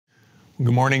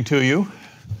Good morning to you.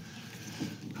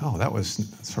 Oh, that was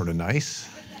sort of nice.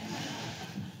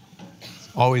 It's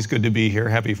always good to be here.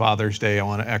 Happy Father's Day. I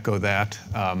want to echo that.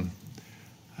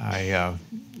 I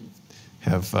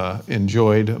have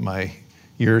enjoyed my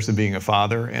years of being a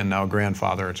father and now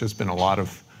grandfather. It's just been a lot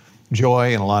of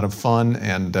joy and a lot of fun,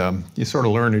 and you sort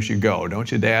of learn as you go,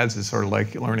 don't you, dads? It's sort of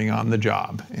like learning on the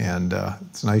job, and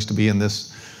it's nice to be in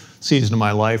this season of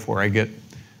my life where I get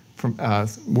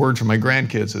word from my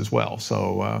grandkids as well.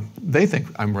 So they think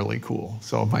I'm really cool.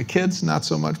 So my kids, not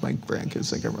so much. My grandkids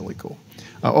think I'm really cool.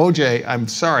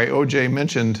 OJ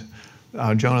mentioned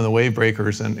Jonah and the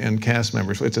Wavebreakers and cast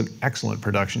members. It's an excellent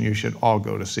production. You should all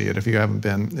go to see it. If you haven't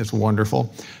been, it's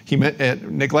wonderful. He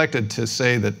neglected to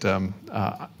say that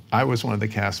I was one of the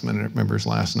cast members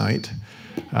last night.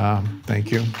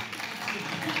 Thank you.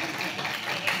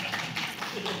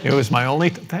 It was my only,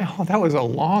 that was a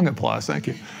long applause, thank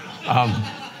you.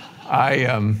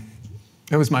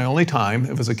 It was my only time.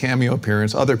 It was a cameo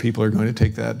appearance. Other people are going to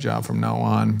take that job from now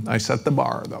on. I set the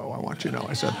bar, though. I want you to know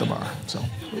I set the bar. So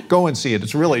go and see it.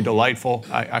 It's really delightful.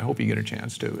 I hope you get a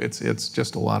chance to. It's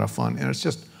just a lot of fun, and it's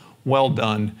just well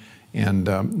done, and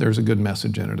there's a good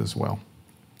message in it as well.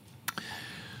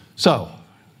 So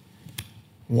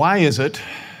why is it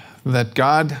that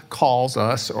God calls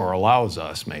us, or allows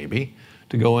us maybe,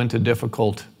 to go into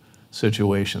difficult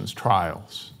situations,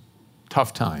 trials,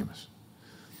 tough times?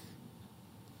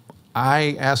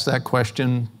 I ask that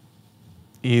question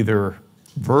either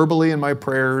verbally in my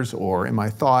prayers or in my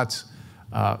thoughts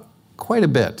quite a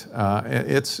bit.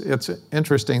 It's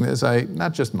interesting as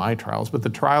not just my trials, but the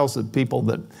trials of people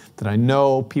that I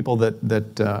know, people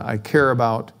that I care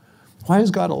about. Why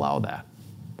does God allow that?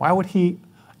 Why would He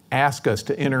ask us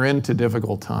to enter into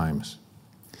difficult times?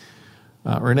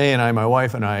 Renee and I, my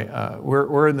wife and I,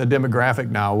 we're in the demographic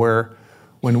now where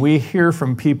when we hear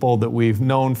from people that we've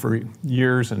known for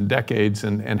years and decades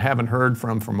and haven't heard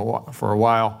from for a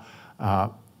while,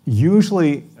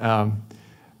 usually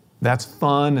that's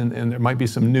fun and there might be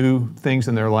some new things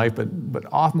in their life,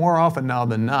 but more often now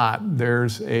than not,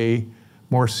 there's a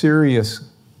more serious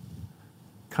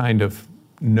kind of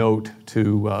note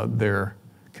to their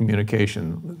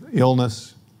communication.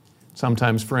 Illness.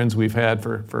 Sometimes friends we've had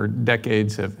for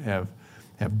decades have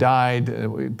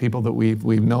died, people that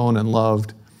we've known and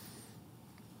loved.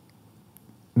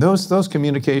 Those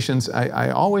communications, I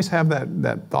always have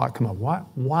that thought come up.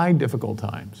 Why difficult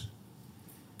times?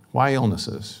 Why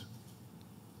illnesses?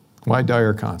 Why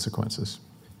dire consequences?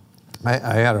 I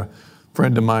had a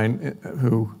friend of mine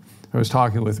who I was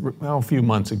talking with a few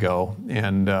months ago,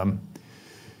 and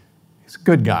he's a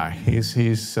good guy. He's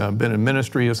been in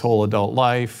ministry his whole adult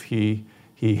life. He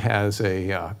has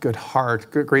a good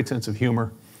heart, great sense of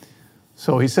humor.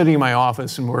 So he's sitting in my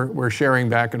office, and we're sharing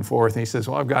back and forth. And he says,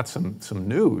 "Well, I've got some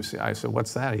news." I said,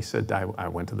 "What's that?" He said, "I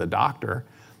went to the doctor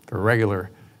for a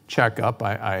regular checkup.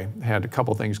 I had a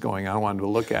couple things going on I wanted to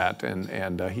look at,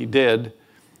 and he did.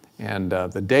 And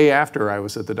the day after I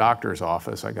was at the doctor's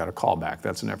office, I got a call back.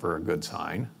 That's never a good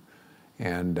sign.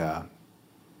 And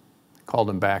called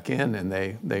him back in, and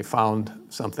they found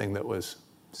something that was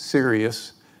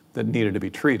serious that needed to be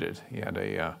treated. He had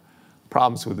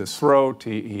problems with his throat.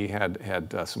 He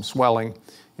had some swelling,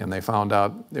 and they found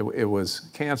out it was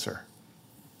cancer."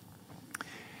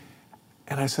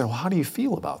 And I said, "Well, how do you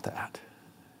feel about that?"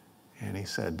 And he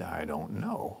said, "I don't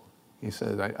know." He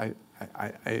said,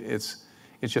 it's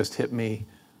just hit me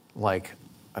like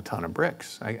a ton of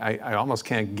bricks. I almost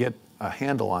can't get a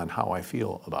handle on how I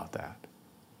feel about that."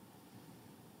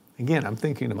 Again, I'm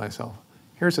thinking to myself,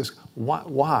 here's this,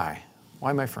 why?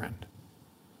 Why, my friend?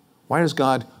 Why does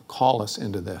God call us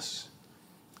into this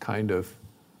kind of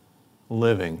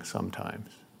living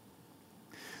sometimes?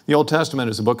 The Old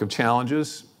Testament is a book of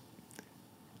challenges,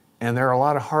 and there are a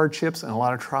lot of hardships and a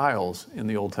lot of trials in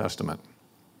the Old Testament,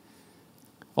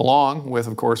 along with,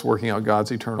 of course, working out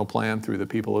God's eternal plan through the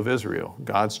people of Israel,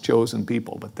 God's chosen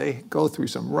people. But they go through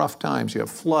some rough times. You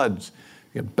have floods,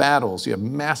 you have battles, you have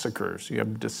massacres, you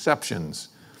have deceptions,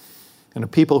 and a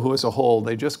people who as a whole,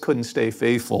 they just couldn't stay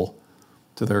faithful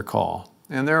to their call.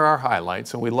 And there are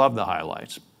highlights, and we love the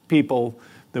highlights. People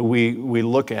that we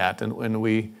look at and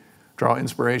we draw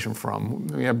inspiration from.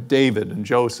 We have David and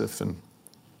Joseph and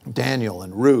Daniel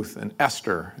and Ruth and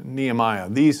Esther and Nehemiah,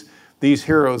 these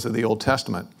heroes of the Old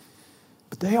Testament.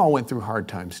 But they all went through hard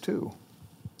times too.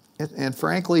 And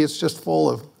frankly, it's just full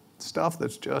of stuff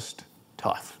that's just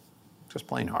tough, just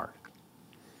plain hard.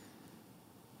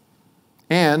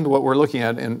 And what we're looking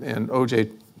at, and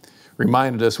OJ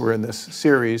reminded us, we're in this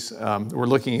series, we're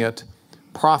looking at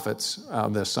prophets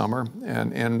this summer,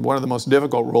 and one of the most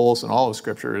difficult roles in all of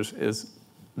Scripture is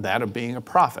that of being a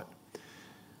prophet.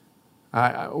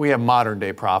 We have modern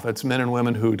day prophets, men and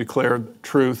women who declare the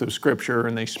truth of Scripture,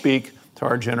 and they speak to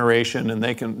our generation, and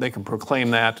they can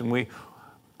proclaim that. And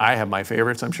I have my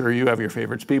favorites. I'm sure you have your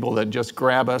favorites. People that just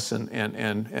grab us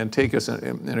and take us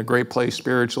in a great place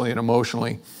spiritually and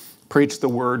emotionally, preach the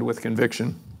word with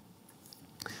conviction.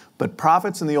 But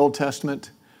prophets in the Old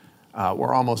Testament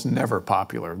were almost never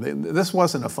popular. This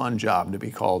wasn't a fun job to be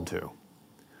called to.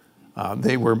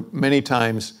 They were many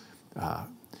times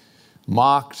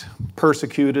mocked,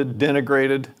 persecuted,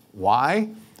 denigrated. Why?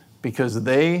 Because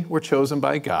they were chosen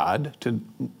by God to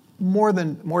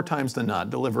more times than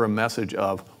not deliver a message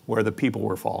of where the people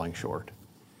were falling short.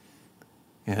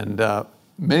 And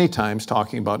many times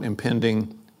talking about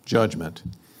impending judgment.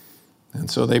 And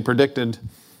so they predicted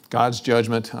God's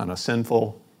judgment on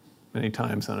many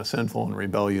times on a sinful and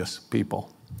rebellious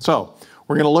people. So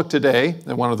we're going to look today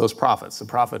at one of those prophets, the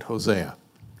prophet Hosea.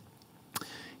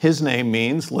 His name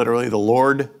means literally the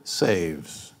Lord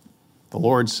saves. The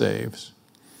Lord saves.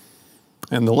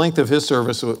 And the length of his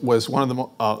service was one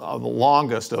of the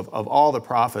longest of all the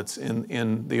prophets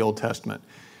in the Old Testament.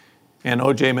 And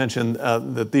OJ mentioned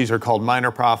that these are called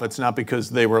minor prophets, not because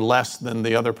they were less than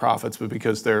the other prophets, but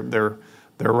because their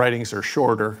writings are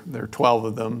shorter. There are 12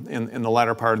 of them in the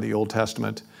latter part of the Old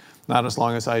Testament. Not as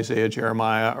long as Isaiah,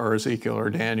 Jeremiah, or Ezekiel, or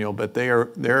Daniel, but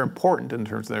they're important in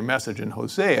terms of their message. And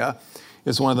Hosea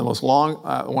is one of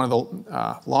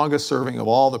the longest serving of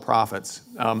all the prophets.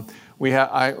 We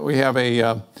have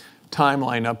a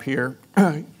timeline up here,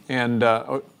 and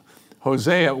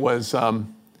Hosea was a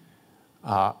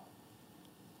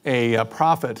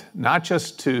prophet not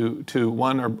just to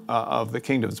one of the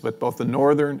kingdoms, but both the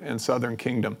northern and southern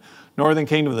kingdom. Northern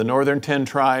kingdom, the northern 10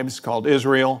 tribes called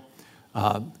Israel.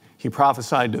 He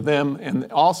prophesied to them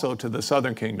and also to the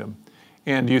southern kingdom.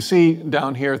 And you see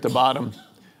down here at the bottom,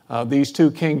 these two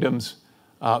kingdoms,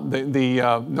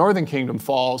 the northern kingdom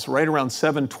falls right around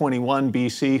 721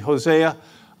 BC. Hosea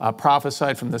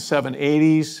prophesied from the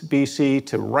 780s BC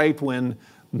to right when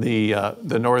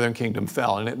the northern kingdom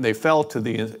fell. And they fell to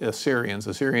the Assyrians.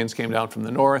 Assyrians came down from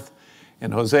the north.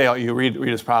 And Hosea, you read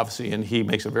his prophecy, and he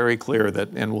makes it very clear that,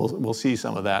 and we'll see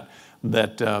some of that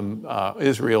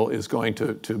Israel is going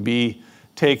to be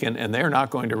taken, and they're not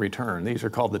going to return. These are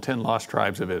called the 10 lost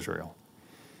tribes of Israel.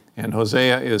 And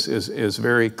Hosea is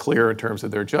very clear in terms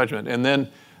of their judgment. And then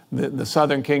the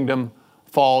southern kingdom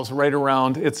falls right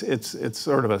around, it's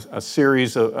sort of a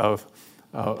series of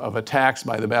attacks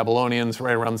by the Babylonians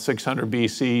right around 600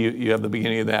 BC. You have the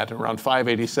beginning of that. And around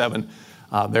 587,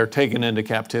 they're taken into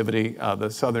captivity. The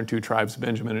southern two tribes,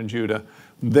 Benjamin and Judah,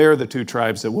 they're the two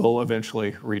tribes that will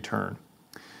eventually return.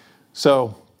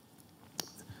 So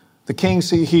the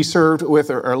kings he served with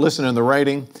are listed in the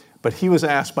writing, but he was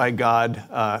asked by God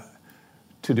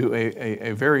to do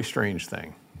a very strange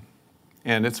thing.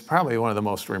 And it's probably one of the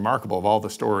most remarkable of all the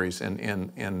stories of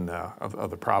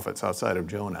the prophets outside of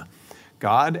Jonah.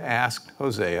 God asked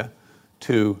Hosea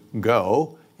to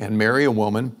go and marry a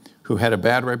woman who had a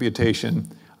bad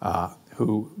reputation,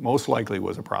 who most likely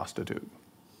was a prostitute.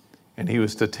 And he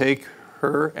was to take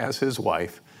her as his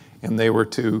wife, and they were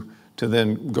to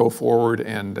then go forward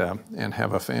and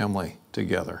have a family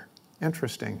together.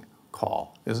 Interesting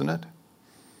call, isn't it?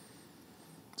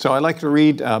 So I'd like to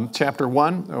read chapter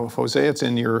 1 of Hosea. It's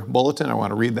in your bulletin. I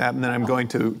want to read that. And then I'm going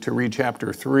to read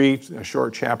chapter 3, a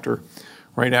short chapter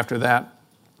right after that.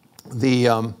 The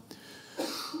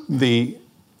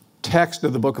text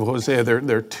of the book of Hosea,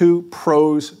 there are two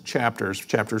prose chapters,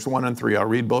 chapters 1 and 3. I'll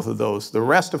read both of those. The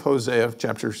rest of Hosea,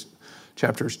 chapters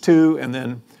 2 and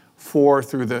then 4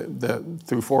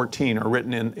 through 14 are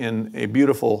written in a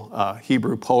beautiful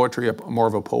Hebrew poetry, more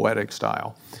of a poetic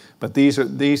style. But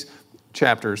these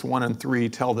chapters 1 and 3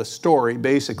 tell the story,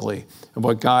 basically, of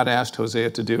what God asked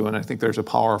Hosea to do, and I think there's a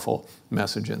powerful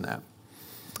message in that.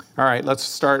 All right, let's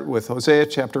start with Hosea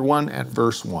chapter 1 at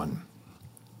verse 1.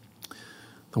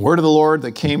 The word of the Lord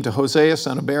that came to Hosea,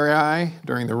 son of Berai,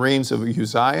 during the reigns of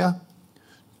Uzziah,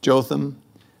 Jotham,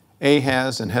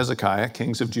 Ahaz, and Hezekiah,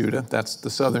 kings of Judah, that's the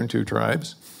southern two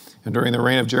tribes, and during the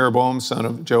reign of Jeroboam, son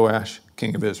of Joash,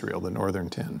 king of Israel, the northern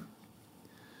 10.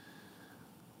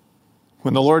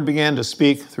 When the Lord began to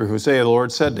speak through Hosea, the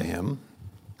Lord said to him,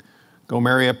 "Go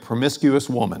marry a promiscuous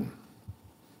woman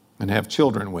and have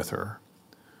children with her.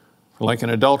 For like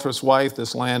an adulterous wife,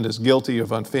 this land is guilty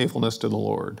of unfaithfulness to the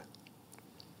Lord."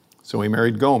 So he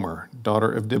married Gomer,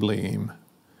 daughter of Diblaim,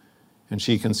 and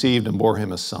she conceived and bore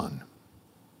him a son.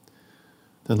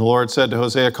 Then the Lord said to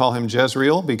Hosea, "Call him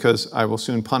Jezreel, because I will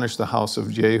soon punish the house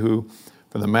of Jehu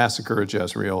for the massacre of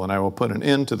Jezreel, and I will put an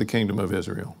end to the kingdom of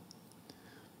Israel.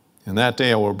 In that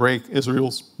day I will break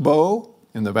Israel's bow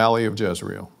in the valley of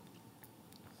Jezreel."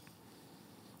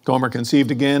 Gomer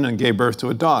conceived again and gave birth to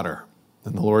a daughter.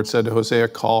 Then the Lord said to Hosea,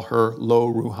 call her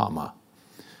Lo Ruhamah,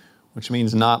 which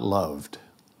means not loved.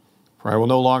 For I will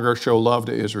no longer show love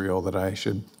to Israel, that I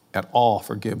should at all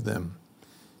forgive them.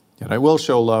 Yet I will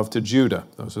show love to Judah,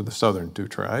 those are the southern two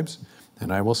tribes,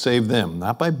 and I will save them,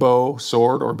 not by bow,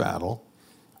 sword, or battle,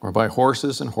 or by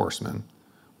horses and horsemen,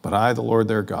 but I, the Lord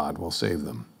their God, will save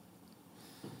them.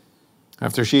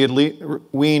 After she had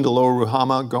weaned Lo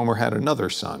Ruhamah, Gomer had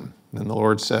another son. Then the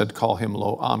Lord said, call him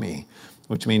Lo Ami,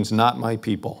 which means not my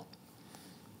people.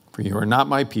 For you are not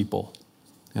my people,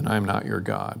 and I am not your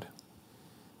God.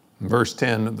 In verse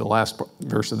 10, the last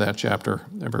verse of that chapter,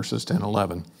 verses 10 and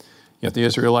 11. Yet the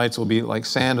Israelites will be like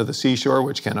sand of the seashore,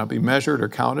 which cannot be measured or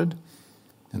counted.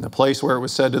 In the place where it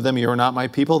was said to them, you are not my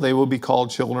people, they will be called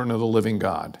children of the living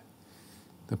God.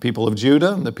 The people of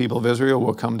Judah and the people of Israel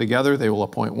will come together. They will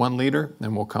appoint one leader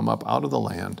and will come up out of the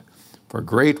land. For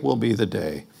great will be the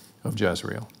day of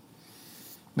Jezreel.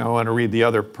 Now I want to read the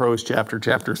other prose chapter,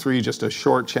 chapter 3, just a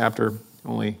short chapter,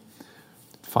 only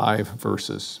 5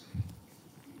 verses.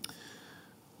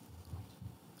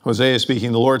 Hosea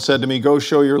speaking, the Lord said to me, go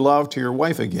show your love to your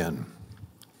wife again,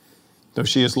 though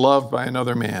she is loved by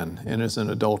another man and is an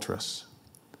adulteress.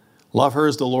 Love her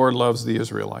as the Lord loves the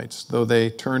Israelites, though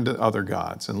they turned to other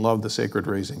gods and loved the sacred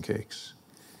raisin cakes.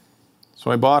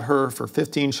 So I bought her for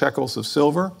 15 shekels of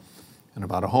silver and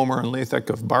about a homer and lethek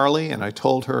of barley, and I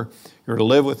told her, you're to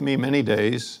live with me many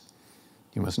days.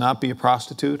 You must not be a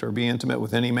prostitute or be intimate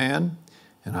with any man,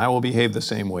 and I will behave the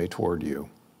same way toward you.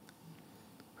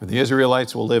 For the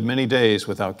Israelites will live many days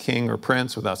without king or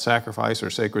prince, without sacrifice or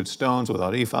sacred stones,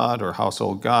 without ephod or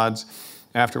household gods.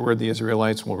 Afterward, the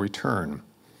Israelites will return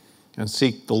and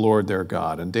seek the Lord their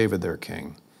God and David their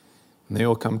king. And they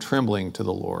will come trembling to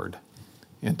the Lord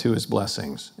and to his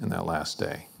blessings in that last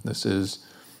day. This is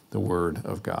the word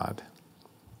of God.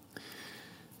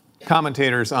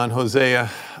 Commentators on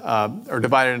Hosea are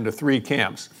divided into 3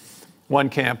 camps. One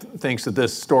camp thinks that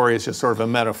this story is just sort of a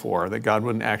metaphor, that God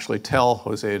wouldn't actually tell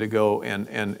Hosea to go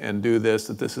and do this,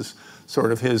 that this is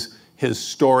sort of his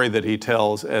story that he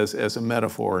tells as a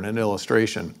metaphor and an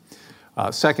illustration.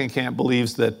 Second camp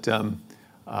believes that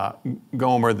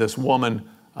Gomer, this woman,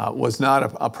 was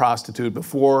not a prostitute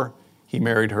before he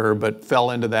married her, but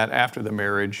fell into that after the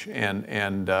marriage,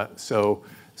 and so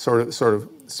sort of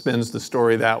spins the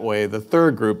story that way. The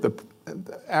third group,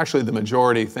 actually the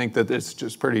majority, think that it's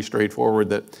just pretty straightforward,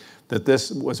 that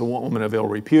this was a woman of ill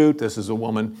repute, this is a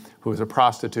woman who was a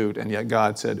prostitute, and yet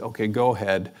God said, okay, go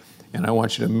ahead, and I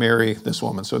want you to marry this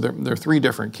woman. So there are 3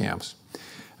 different camps.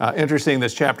 Interesting,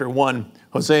 this chapter 1,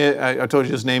 Hosea, I told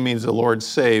you his name means the Lord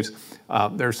saves.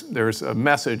 There's a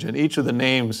message in each of the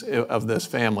names of this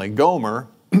family. Gomer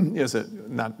is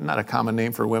not a common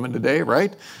name for women today,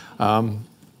 right?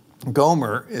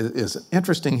 Gomer is an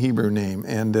interesting Hebrew name,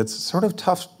 and it's sort of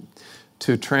tough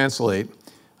to translate.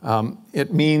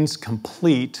 It means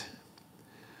complete,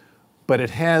 but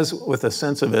it has, with a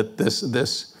sense of it,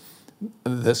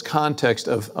 this context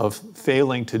of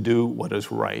failing to do what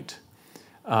is right.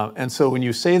 And so when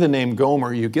you say the name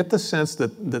Gomer, you get the sense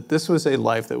that this was a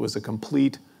life that was a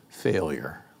complete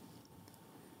failure.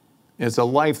 It's a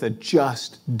life that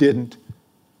just didn't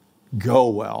go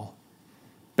well.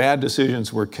 Bad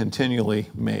decisions were continually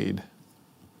made.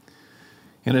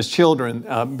 And his children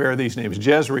bear these names.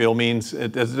 Jezreel means,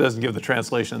 it doesn't give the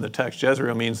translation in the text,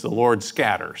 Jezreel means the Lord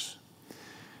scatters.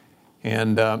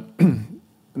 And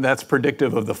that's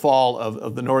predictive of the fall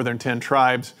of the northern 10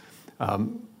 tribes.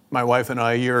 My wife and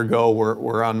I, a year ago,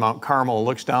 were on Mount Carmel. It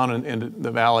looks down into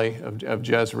the valley of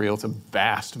Jezreel. It's a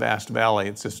vast, vast valley.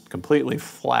 It's just completely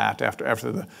flat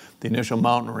after the initial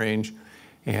mountain range.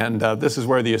 And this is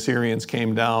where the Assyrians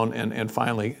came down and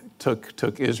finally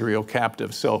took Israel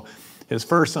captive. So his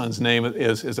first son's name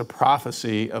is a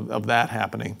prophecy of that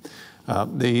happening.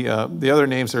 The other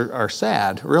names are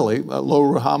sad, really. Lo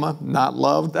Ruhamah, not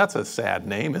loved. That's a sad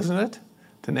name, isn't it?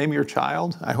 To name your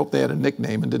child. I hope they had a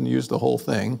nickname and didn't use the whole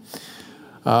thing.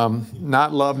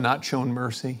 Not loved, not shown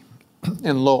mercy.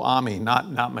 And Lo Ami,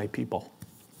 not my people.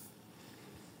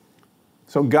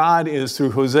 So God is,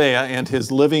 through Hosea and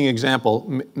his living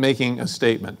example, making a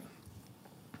statement.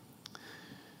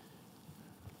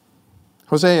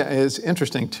 Hosea is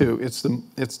interesting too. It's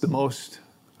the most,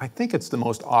 I think it's the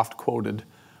most oft quoted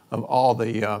of all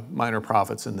the minor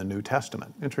prophets in the New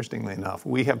Testament, interestingly enough.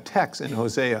 We have texts in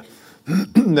Hosea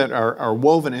that are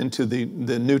woven into the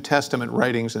New Testament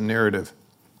writings and narrative.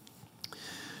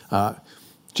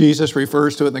 Jesus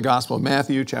refers to it in the Gospel of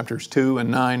Matthew, chapters 2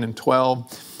 and 9 and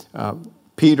 12.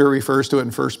 Peter refers to it in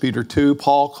 1 Peter 2.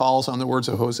 Paul calls on the words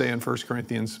of Hosea in 1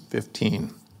 Corinthians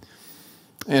 15.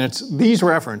 And it's these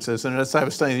references, and as I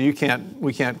was saying,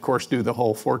 we can't, of course, do the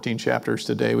whole 14 chapters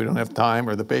today. We don't have time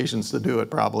or the patience to do it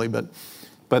probably, but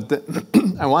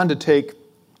I wanted to take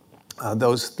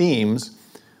those themes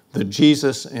that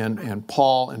Jesus and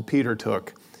Paul and Peter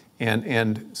took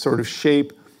and sort of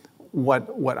shape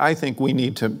what I think we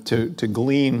need to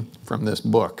glean from this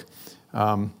book.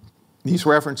 These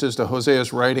references to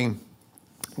Hosea's writing,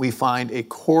 we find a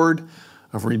cord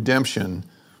of redemption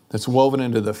that's woven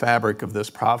into the fabric of this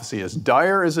prophecy. As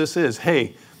dire as this is,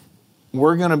 hey,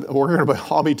 we're gonna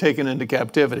all be taken into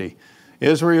captivity.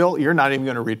 Israel, you're not even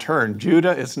going to return.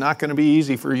 Judah, it's not going to be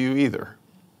easy for you either.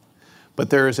 But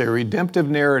there is a redemptive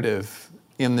narrative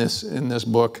in this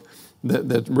book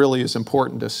that really is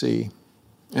important to see.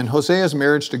 And Hosea's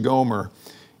marriage to Gomer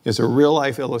is a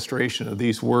real-life illustration of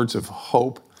these words of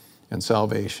hope and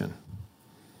salvation.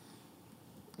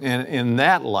 And in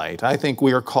that light, I think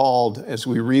we are called, as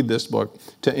we read this book,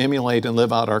 to emulate and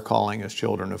live out our calling as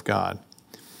children of God.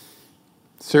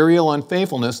 Serial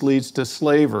unfaithfulness leads to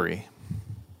slavery,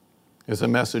 is a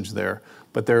message there.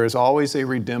 But there is always a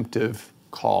redemptive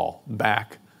call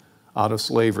back out of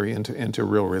slavery into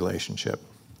real relationship.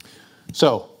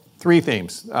 So, 3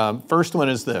 themes. First one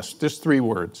is this, just 3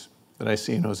 words that I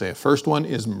see in Hosea. First one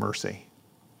is mercy.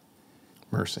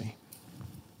 Mercy.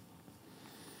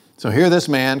 So here this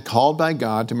man, called by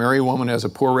God to marry a woman who has a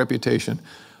poor reputation,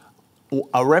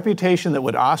 a reputation that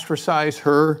would ostracize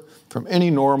her from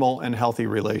any normal and healthy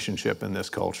relationship in this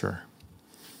culture.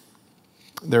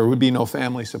 There would be no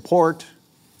family support.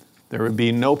 There would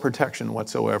be no protection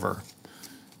whatsoever.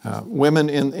 Women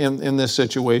in this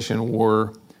situation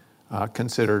were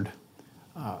considered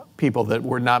people that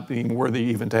were not being worthy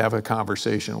even to have a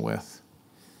conversation with.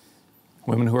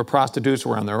 Women who were prostitutes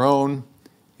were on their own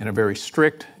in a very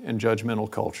strict and judgmental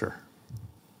culture.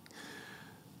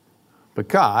 But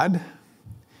God,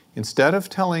 instead of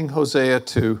telling Hosea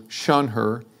to shun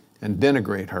her and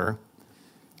denigrate her,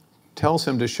 tells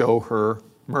him to show her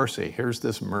mercy. Here's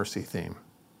this mercy theme.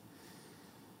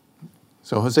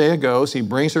 So Hosea goes, he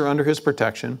brings her under his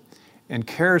protection and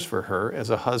cares for her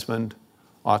as a husband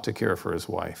ought to care for his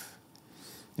wife.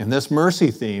 And this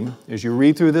mercy theme, as you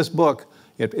read through this book,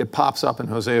 it pops up in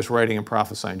Hosea's writing and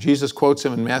prophesying. Jesus quotes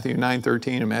him in Matthew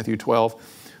 9:13 and Matthew 12.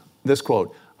 This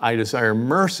quote, I desire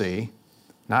mercy,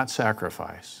 not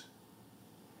sacrifice.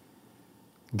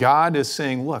 God is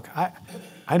saying, look, I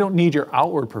don't need your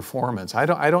outward performance. I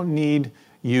don't need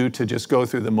you to just go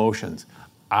through the motions.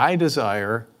 I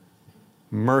desire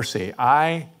mercy.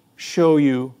 I show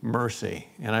you mercy,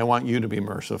 and I want you to be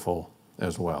merciful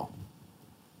as well.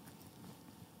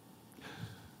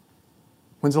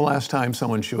 When's the last time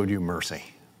someone showed you mercy?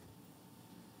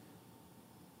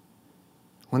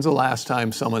 When's the last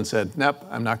time someone said, nope,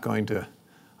 I'm not going to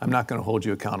hold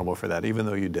you accountable for that, even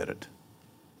though you did it?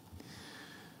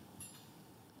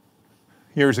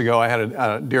 Years ago, I had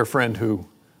a dear friend who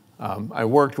I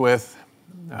worked with.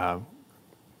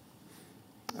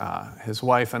 His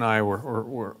wife and I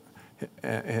were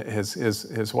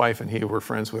his wife and he were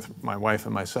friends with my wife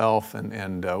and myself,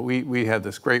 and we had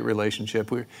this great relationship.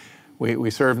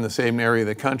 We served in the same area of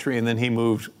the country, and then he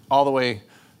moved all the way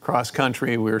cross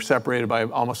country. We were separated by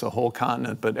almost a whole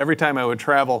continent, but every time I would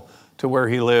travel to where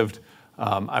he lived,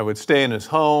 I would stay in his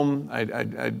home.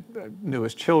 I knew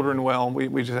his children well.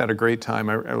 We just had a great time.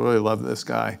 I really loved this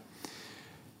guy.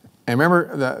 I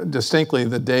remember distinctly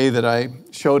the day that I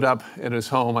showed up at his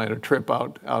home. I had a trip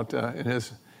out in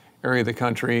his area of the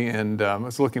country, and I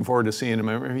was looking forward to seeing him.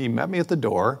 I remember he met me at the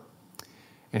door,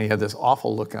 and he had this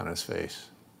awful look on his face.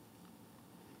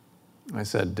 I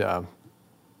said,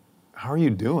 how are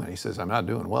you doing? He says, I'm not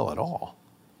doing well at all.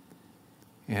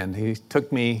 And he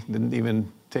took me, didn't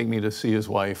even take me to see his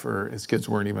wife, or his kids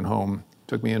weren't even home.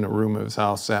 Took me in a room of his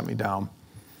house, sat me down.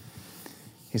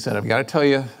 He said, I've got to tell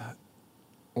you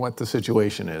what the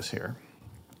situation is here.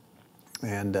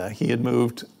 And he had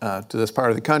moved to this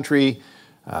part of the country.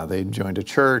 They joined a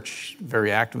church,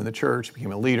 very active in the church,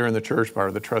 became a leader in the church, part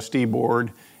of the trustee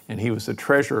board. And he was the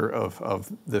treasurer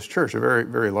of this church, a very,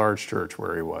 very large church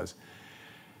where he was.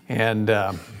 And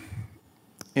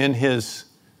in his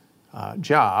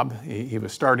job, he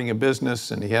was starting a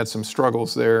business, and he had some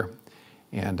struggles there.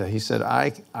 And he said,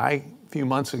 I a few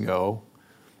months ago,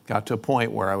 got to a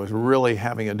point where I was really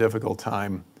having a difficult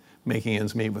time making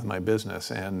ends meet with my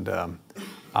business. And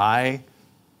I,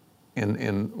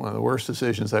 in one of the worst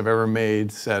decisions I've ever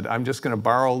made, said, I'm just going to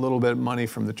borrow a little bit of money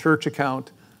from the church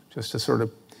account just to sort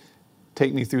of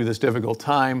take me through this difficult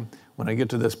time. When I get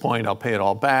to this point, I'll pay it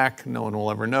all back. No one will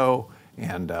ever know,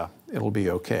 and it'll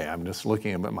be okay. I'm just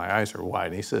looking at him, but my eyes are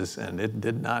wide. He says, and it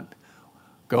did not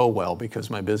go well because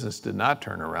my business did not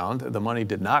turn around. The money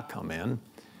did not come in.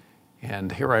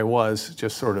 And here I was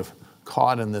just sort of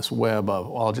caught in this web of,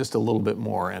 well, just a little bit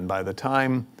more. And by the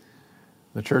time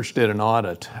the church did an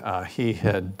audit, he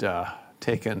had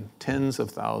taken tens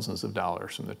of thousands of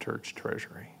dollars from the church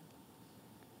treasury.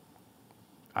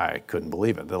 I couldn't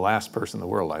believe it. The last person in the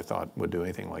world I thought would do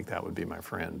anything like that would be my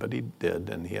friend. But he did,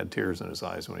 and he had tears in his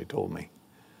eyes when he told me.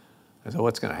 I said,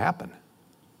 what's going to happen?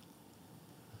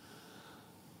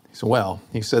 He said, well,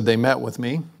 he said, they met with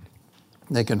me.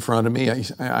 They confronted me.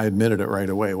 I admitted it right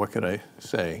away. What could I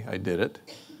say? I did it.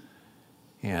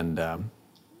 And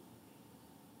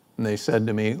they said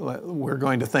to me, we're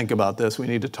going to think about this. We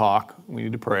need to talk. We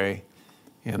need to pray.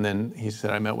 And then he said,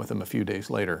 I met with him a few days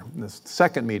later. This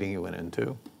second meeting he went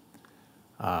into,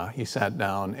 he sat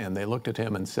down and they looked at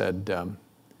him and said,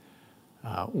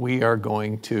 we are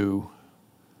going to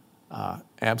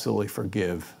absolutely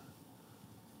forgive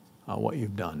what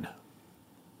you've done.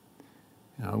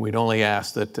 We'd only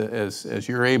ask that as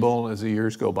you're able, as the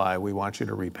years go by, we want you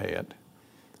to repay it.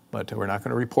 But we're not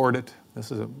going to report it.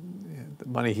 This is the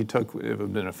money he took. If it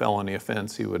had been a felony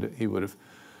offense, he would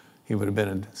have been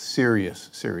in serious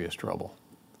trouble.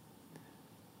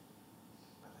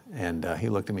 And he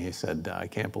looked at me. He said, "I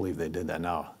can't believe they did that."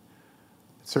 Now,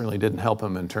 it certainly didn't help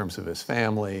him in terms of his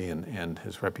family and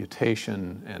his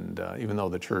reputation. And even though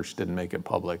the church didn't make it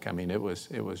public, I mean, it was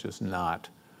just not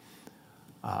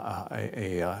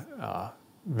a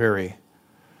very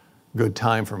good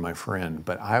time for my friend.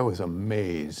 But I was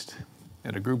amazed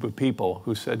at a group of people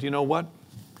who said, "You know what?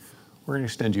 We're going to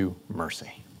extend you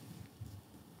mercy,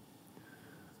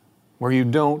 where you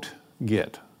don't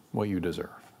get what you deserve."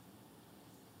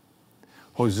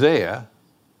 Hosea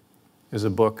is a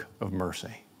book of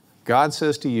mercy. God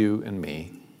says to you and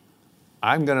me,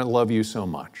 I'm going to love you so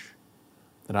much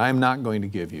that I'm not going to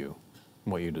give you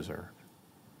what you deserve.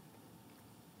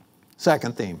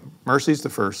 Second theme, mercy's the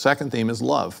first. Second theme is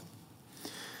love.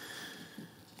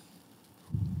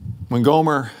 When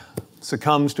Gomer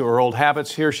succumbs to her old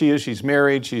habits, here she is, she's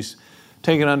married, she's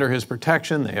taken under his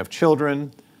protection, they have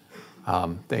children.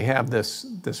 They have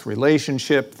this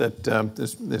relationship that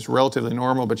is relatively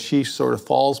normal, but she sort of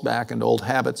falls back into old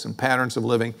habits and patterns of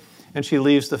living, and she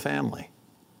leaves the family.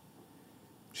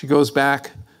 She goes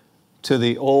back to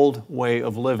the old way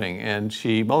of living, and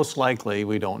she most likely,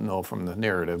 we don't know from the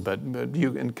narrative, but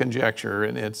you can conjecture,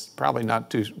 and it's probably not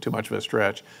too much of a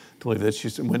stretch to believe that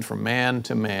she went from man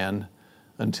to man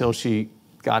until she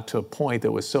got to a point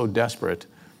that was so desperate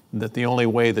that the only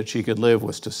way that she could live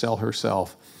was to sell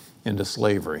herself into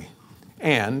slavery.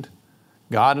 And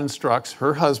God instructs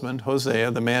her husband, Hosea,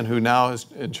 the man who now is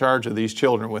in charge of these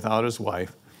children without his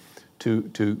wife, to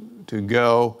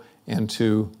go and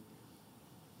to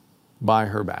buy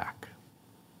her back,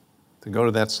 to go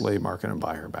to that slave market and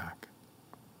buy her back.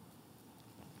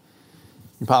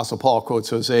 The Apostle Paul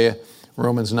quotes Hosea,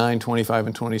 Romans 9, 25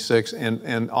 and 26,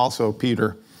 and also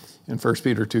Peter in 1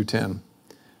 Peter 2:10.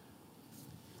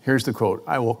 Here's the quote,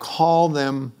 I will call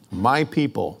them my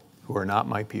people who are not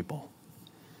my people,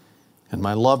 and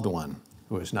my loved one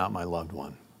who is not my loved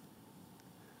one.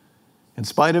 In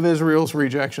spite of Israel's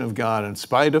rejection of God, in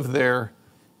spite of their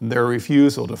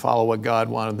refusal to follow what God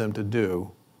wanted them to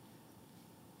do,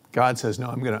 God says, no,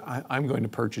 I'm going to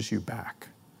purchase you back.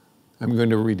 I'm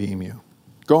going to redeem you.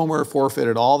 Gomer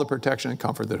forfeited all the protection and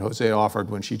comfort that Hosea offered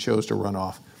when she chose to run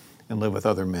off and live with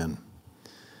other men.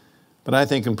 But I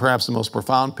think in perhaps the most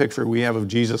profound picture we have of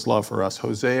Jesus' love for us,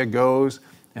 Hosea goes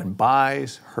and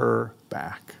buys her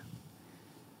back.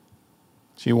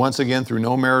 She once again, through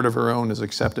no merit of her own, is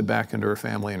accepted back into her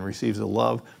family and receives a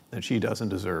love that she doesn't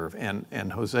deserve.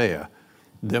 And Hosea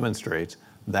demonstrates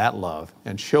that love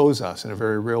and shows us in a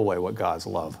very real way what God's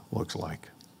love looks like.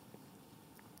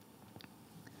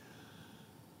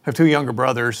 I have two younger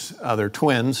brothers. They're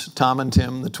twins, Tom and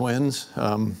Tim, the twins.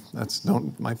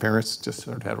 My parents just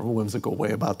sort of had a whimsical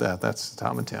way about that. That's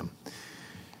Tom and Tim.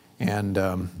 And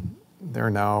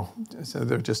they're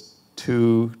just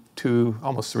two,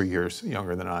 almost 3 years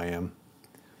younger than I am,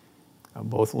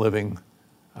 both living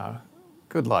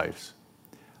good lives.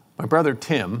 My brother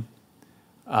Tim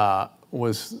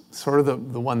was sort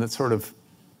of the one that sort of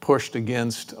pushed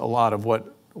against a lot of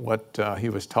what he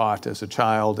was taught as a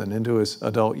child and into his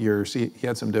adult years. He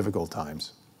had some difficult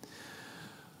times.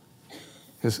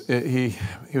 He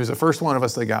was the first one of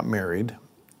us that got married,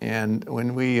 and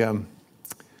when we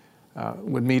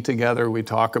would meet together, we'd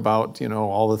talk about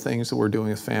all the things that we're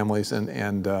doing as families,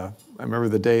 and I remember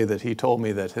the day that he told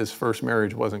me that his first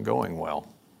marriage wasn't going well.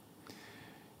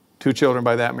 2 children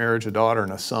by that marriage, a daughter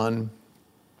and a son,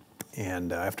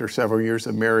 and after several years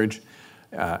of marriage,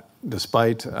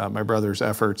 despite my brother's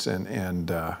efforts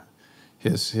and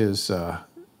his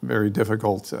very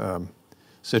difficult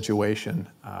situation,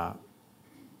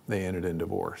 they ended in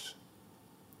divorce.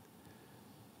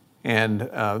 And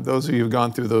those of you who've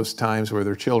gone through those times where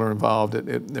there are children involved,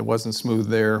 it wasn't smooth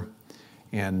there.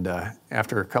 And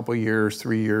after a couple years,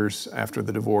 3 years after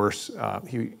the divorce,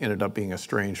 he ended up being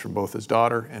estranged from both his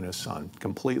daughter and his son,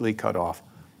 completely cut off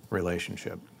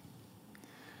relationship.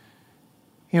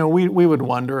 You know, we would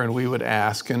wonder and we would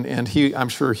ask, and I'm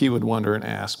sure he would wonder and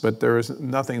ask, but there was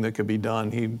nothing that could be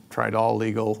done. He tried all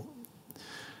legal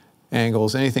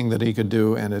angles, anything that he could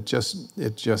do, and it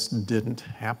just didn't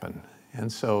happen.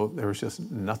 And so there was just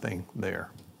nothing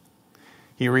there.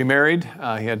 He remarried.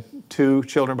 He had 2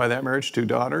 children by that marriage, 2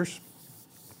 daughters.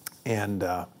 And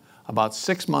about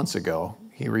 6 months ago,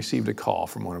 he received a call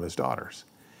from one of his daughters.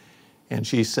 And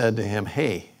she said to him,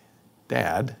 "Hey,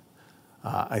 Dad,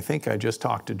 I think I just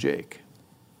talked to Jake."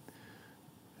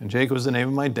 And Jake was the name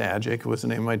of my dad. Jacob was the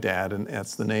name of my dad, and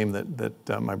that's the name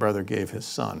that my brother gave his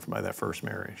son by that first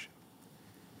marriage.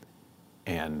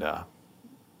 And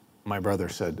my brother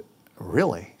said,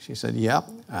 "Really?" She said, "Yep.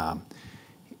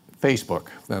 Facebook.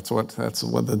 That's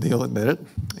what the deal admitted."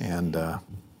 And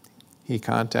he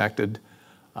contacted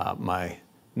my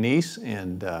niece,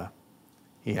 and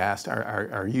he asked,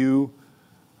 "Are you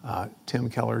Tim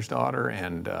Keller's daughter?"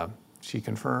 And she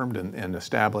confirmed and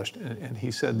established. And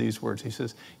he said these words. He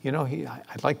says, "You know,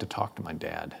 I'd like to talk to my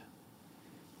dad.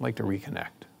 I'd like to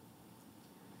reconnect."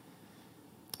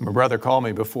 My brother called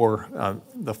me before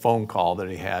the phone call that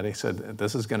he had. He said,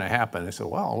 "This is going to happen." I said,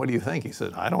 "Well, what do you think?" He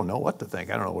said, "I don't know what to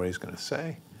think. I don't know what he's going to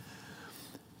say."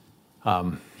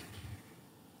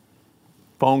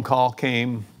 Phone call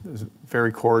came. It was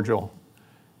very cordial.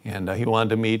 And he wanted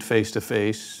to meet face to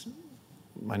face.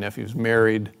 My nephew's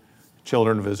married,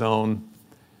 children of his own.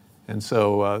 And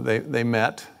so they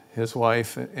met, his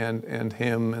wife and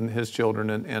him and his children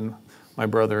and my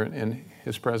brother and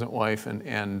his present wife.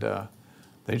 And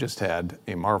they just had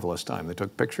a marvelous time. They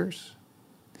took pictures.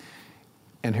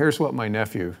 And here's what my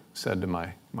nephew said to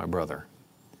my brother.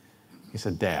 He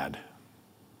said, "Dad,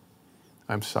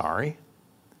 I'm sorry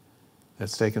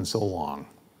it's taken so long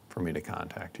for me to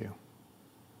contact you."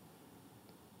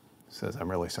 He says, "I'm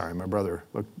really sorry." My brother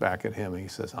looked back at him and he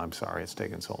says, "I'm sorry it's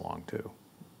taken so long too."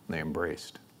 And they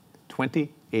embraced.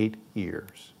 28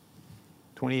 years.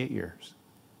 28 years.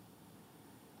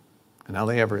 And now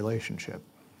they have a relationship.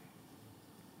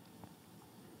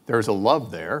 There's a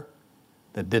love there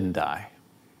that didn't die.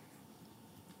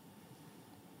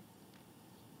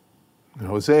 And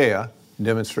Hosea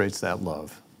demonstrates that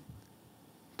love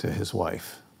to his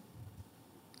wife.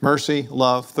 Mercy,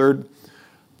 love.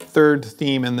 Third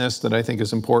theme in this that I think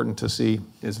is important to see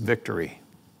is victory.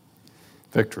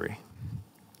 Victory.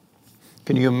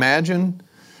 Can you imagine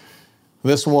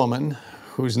this woman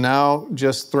who's now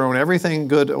just thrown everything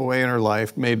good away in her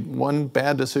life, made one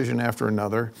bad decision after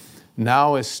another,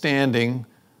 now is standing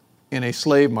in a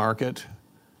slave market,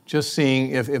 just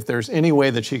seeing if there's any way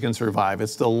that she can survive.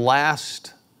 It's the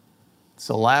last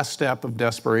step of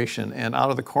desperation. And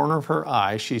out of the corner of her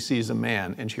eye, she sees a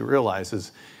man, and she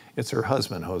realizes it's her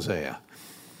husband, Hosea.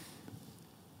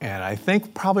 And I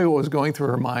think probably what was going through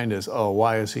her mind is, oh,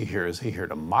 why is he here? Is he here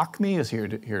to mock me? Is he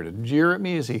here to jeer at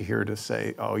me? Is he here to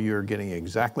say, oh, you're getting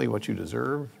exactly what you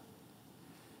deserve?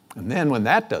 And then when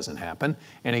that doesn't happen,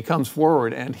 and he comes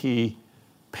forward and he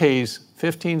pays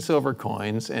 15 silver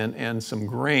coins and some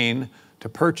grain to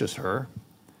purchase her,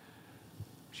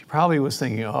 she probably was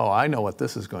thinking, oh, I know what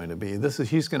this is going to be.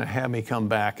 He's going to have me come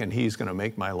back and he's going to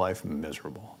make my life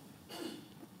miserable.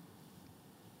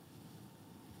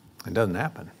 It doesn't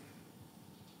happen.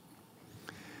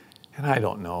 And I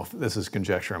don't know if this is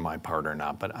conjecture on my part or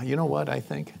not, but you know what I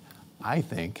think? I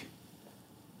think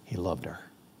he loved her.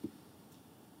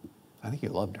 I think he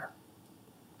loved her.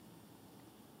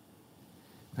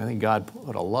 I think God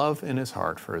put a love in his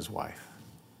heart for his wife.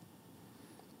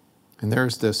 And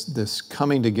there's this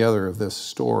coming together of this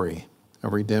story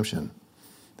of redemption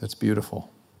that's beautiful.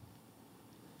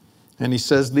 And he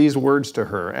says these words to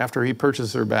her after he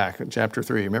purchases her back in chapter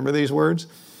 3. Remember these words?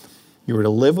 You were to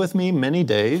live with me many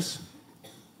days.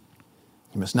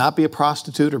 You must not be a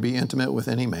prostitute or be intimate with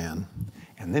any man.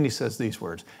 And then he says these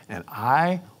words, and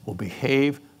I will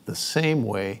behave the same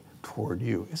way toward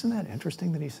you. Isn't that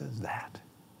interesting that he says that?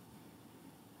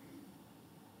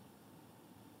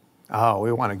 Oh,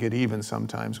 we want to get even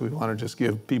sometimes. We want to just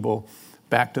give people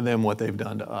back to them what they've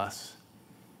done to us.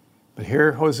 But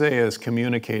here Hosea is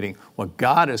communicating what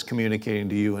God is communicating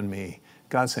to you and me.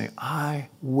 God's saying, I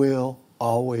will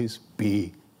always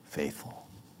be faithful.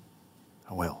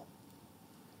 I will.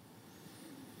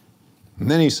 And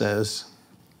then he says,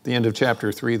 at the end of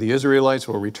chapter 3, the Israelites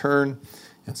will return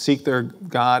and seek their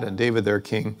God and David their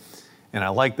king. And I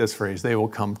like this phrase, they will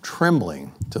come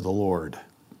trembling to the Lord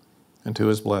and to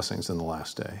his blessings in the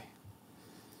last day.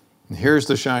 And here's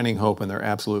the shining hope in their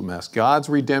absolute mess. God's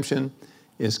redemption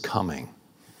is coming.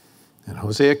 And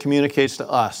Hosea communicates to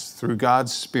us through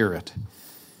God's Spirit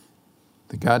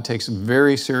that God takes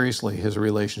very seriously his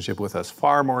relationship with us,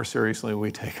 far more seriously than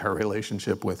we take our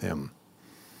relationship with him.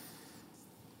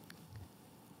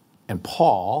 And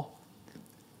Paul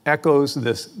echoes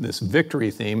this victory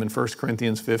theme in 1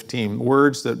 Corinthians 15,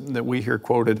 words that we hear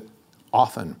quoted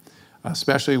often,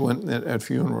 especially at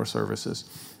funeral services.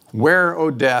 Where, O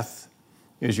death,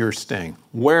 is your sting?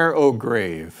 Where, O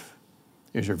grave,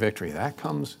 is your victory? That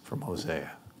comes from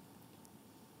Hosea.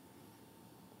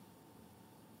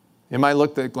 It might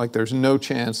look like there's no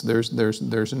chance, there's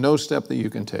no step that you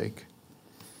can take.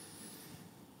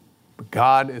 But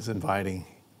God is inviting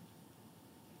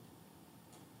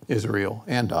Israel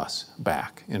and us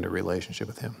back into relationship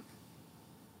with him.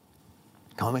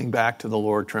 Coming back to the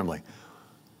Lord trembling.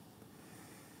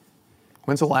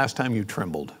 When's the last time you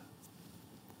trembled?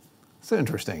 It's an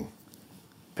interesting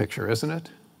picture, isn't it?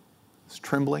 It's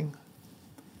trembling.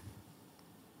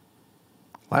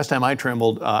 Last time I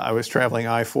trembled, I was traveling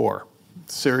I-4.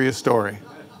 Serious story.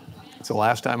 It's the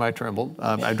last time I trembled.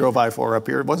 I drove I-4 up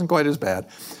here. It wasn't quite as bad.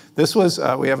 This was,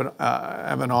 we have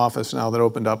an office now that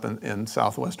opened up in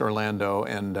Southwest Orlando,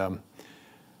 and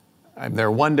I'm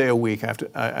there one day a week.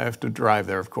 I have to drive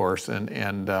there, of course,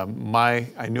 and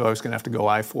I knew I was going to have to go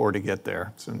I-4 to get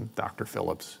there. It's in Dr.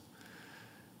 Phillips.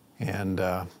 And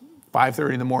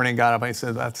 5:30 in the morning, got up, I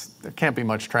said, there can't be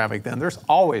much traffic then. There's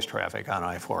always traffic on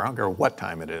I-4. I don't care what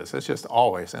time it is. It's just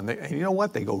always. And you know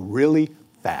what? They go really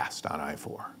fast on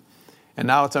I-4. And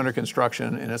now it's under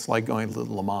construction, and it's like going to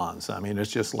Le Mans. I mean,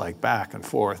 it's just like back and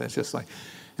forth. It's just like,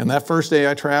 and that first day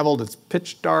I traveled, it's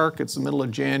pitch dark. It's the middle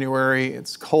of January.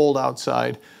 It's cold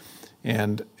outside.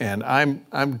 And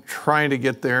I'm trying to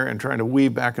get there and trying to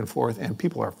weave back and forth, and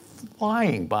people are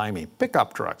flying by me.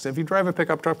 Pickup trucks. If you drive a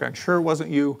pickup truck, I'm sure it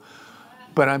wasn't you.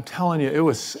 But I'm telling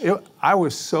you, I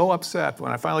was so upset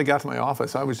when I finally got to my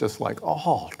office. I was just like,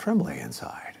 trembling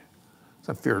inside.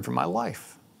 So I feared for my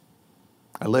life.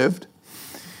 I lived.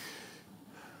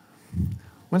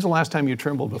 When's the last time you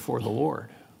trembled before the Lord?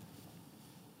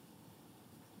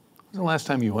 When's the last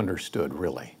time you understood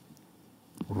really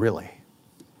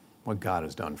what God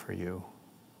has done for you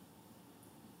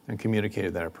and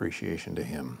communicated that appreciation to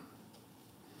him?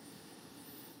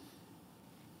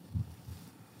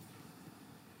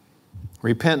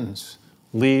 Repentance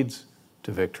leads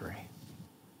to victory.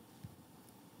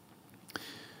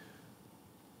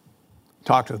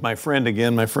 Talked with my friend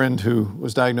again, my friend who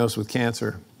was diagnosed with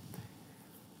cancer.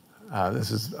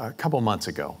 This is a couple months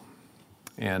ago.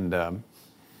 And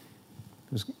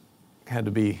had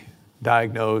to be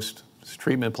diagnosed. His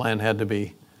treatment plan had to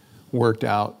be worked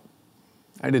out.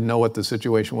 I didn't know what the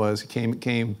situation was. He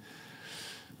came,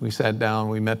 we sat down,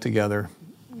 we met together.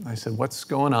 I said, what's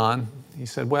going on? He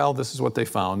said, well, this is what they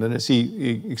found. And as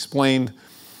he explained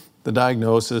the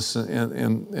diagnosis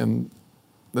and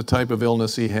the type of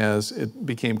illness he has, it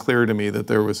became clear to me that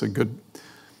there was a good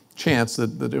chance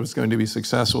that it was going to be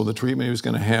successful, the treatment he was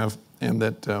going to have, and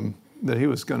that he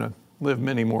was going to live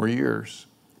many more years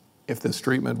if this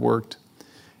treatment worked.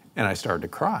 And I started to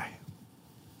cry.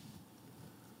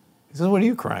 He said, what are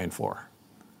you crying for?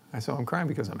 I said, I'm crying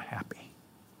because I'm happy.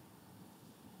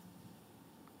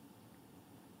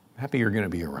 I'm happy you're going to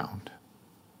be around.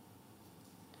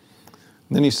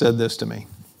 And then he said this to me.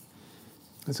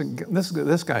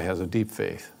 This guy has a deep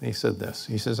faith. He said this.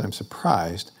 He says, I'm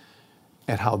surprised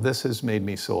at how this has made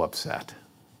me so upset.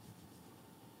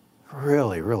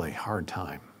 Really, really hard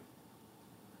time.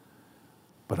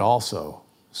 But also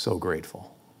so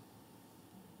grateful.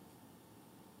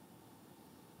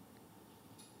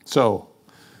 So,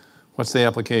 what's the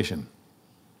application?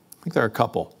 I think there are a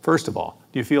couple. First of all,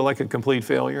 do you feel like a complete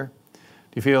failure? Do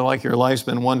you feel like your life's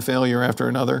been one failure after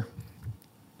another?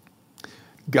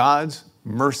 God's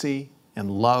mercy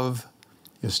and love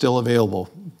is still available,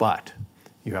 but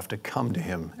you have to come to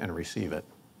him and receive it.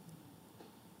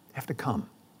 You have to come.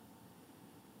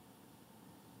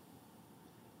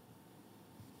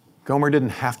 Gomer didn't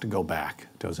have to go back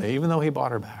to Hosea, even though he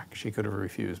bought her back. She could have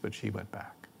refused, but she went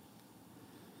back.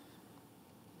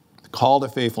 The call to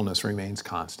faithfulness remains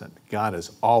constant. God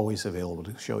is always available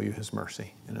to show you his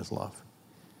mercy and his love.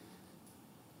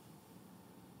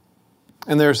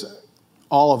 And there's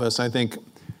all of us, I think,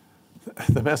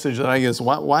 the message that I get is,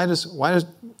 why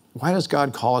does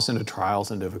God call us into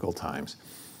trials and difficult times?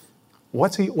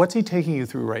 What's he taking you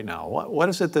through right now? What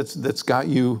is it that's got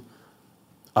you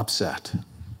upset?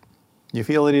 You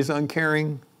feel that he's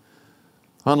uncaring,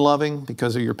 unloving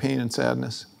because of your pain and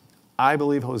sadness? I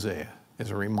believe Hosea is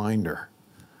a reminder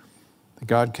that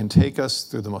God can take us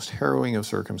through the most harrowing of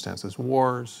circumstances,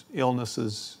 wars,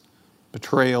 illnesses,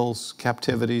 betrayals,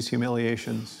 captivities,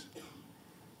 humiliations.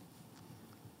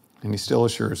 And he still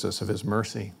assures us of his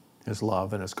mercy, his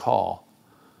love, and his call,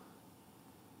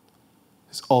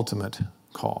 his ultimate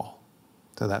call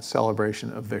to that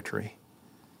celebration of victory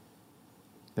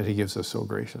that he gives us so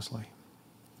graciously.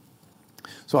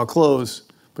 So I'll close,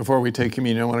 before we take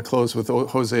communion, I want to close with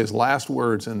Hosea's last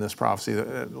words in this prophecy,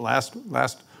 the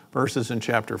last verses in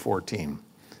chapter 14.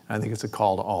 I think it's a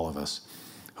call to all of us.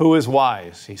 Who is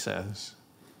wise, he says.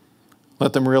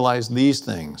 Let them realize these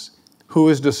things. Who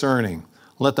is discerning?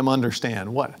 Let them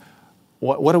understand. What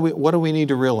do we need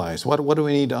to realize? What do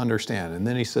we need to understand? And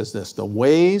then he says this, the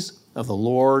ways of the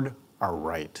Lord are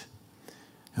right,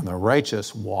 and the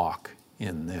righteous walk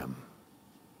in them,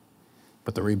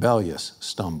 but the rebellious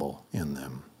stumble in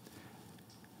them.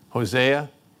 Hosea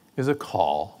is a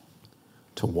call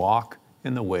to walk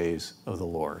in the ways of the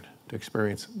Lord, to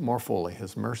experience more fully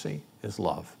his mercy, his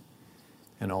love,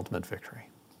 and ultimate victory.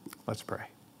 Let's pray.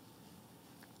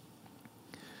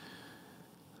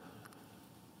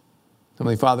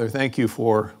 Heavenly Father, thank you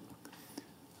for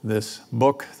this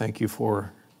book. Thank you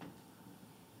for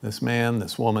this man,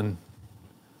 this woman.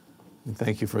 And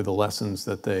thank you for the lessons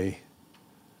that they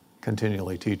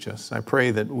continually teach us. I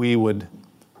pray that we would,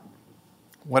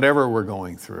 whatever we're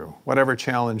going through, whatever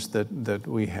challenge that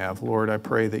we have, Lord, I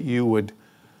pray that you would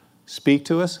speak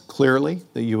to us clearly,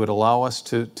 that you would allow us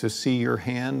to see your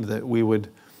hand, that we would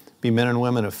be men and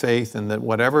women of faith, and that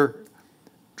whatever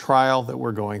trial that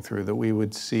we're going through, that we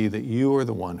would see that you are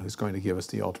the one who's going to give us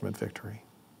the ultimate victory.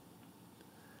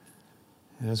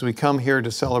 And as we come here to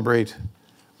celebrate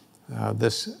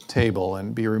this table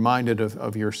and be reminded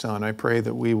of your Son, I pray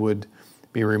that we would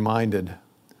be reminded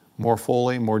more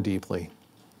fully, more deeply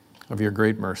of your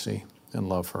great mercy and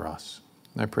love for us.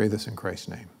 And I pray this in Christ's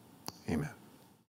name. Amen.